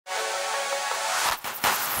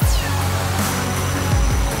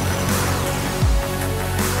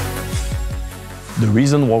The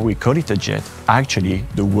reason why we call it a jet, actually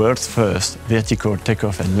the world's first vertical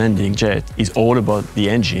takeoff and landing jet, is all about the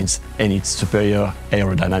engines and its superior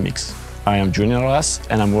aerodynamics. I am Junior Ras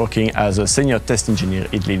and I'm working as a senior test engineer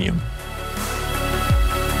at Lilium.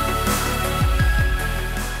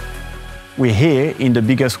 We're here in the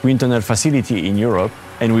biggest wind tunnel facility in Europe,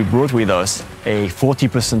 and we brought with us a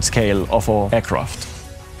 40% scale of our aircraft.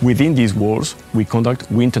 Within these walls, we conduct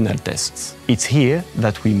wind tunnel tests. It's here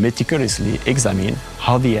that we meticulously examine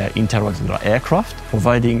how the air interacts with our aircraft,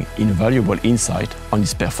 providing invaluable insight on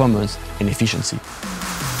its performance and efficiency.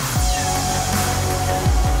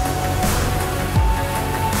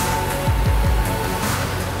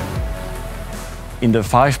 In the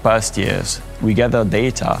 5 past years, we gathered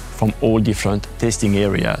data from all different testing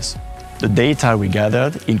areas. The data we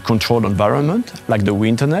gathered in controlled environment, like the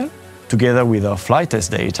wind tunnel, together with our flight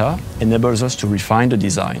test data, enables us to refine the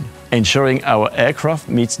design, ensuring our aircraft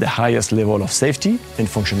meets the highest level of safety and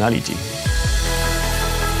functionality.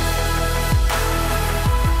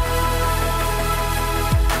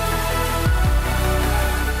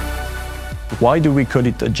 Why do we call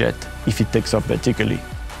it a jet if it takes off vertically?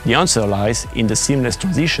 The answer lies in the seamless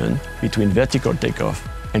transition between vertical takeoff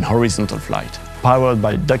and horizontal flight, powered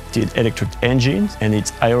by ducted electric engines and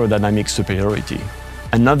its aerodynamic superiority.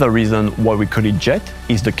 Another reason why we call it jet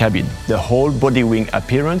is the cabin. The whole body wing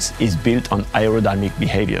appearance is built on aerodynamic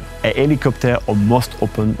behavior. A helicopter or most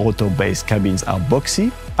open rotor-based cabins are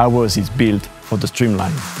boxy. Ours is built for the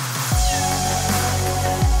streamline.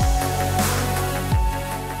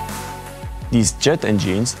 These jet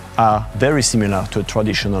engines are very similar to a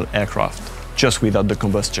traditional aircraft, just without the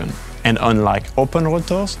combustion. And unlike open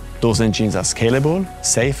rotors, those engines are scalable,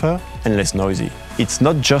 safer, and less noisy. It's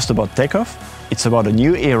not just about takeoff, it's about a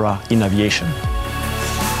new era in aviation.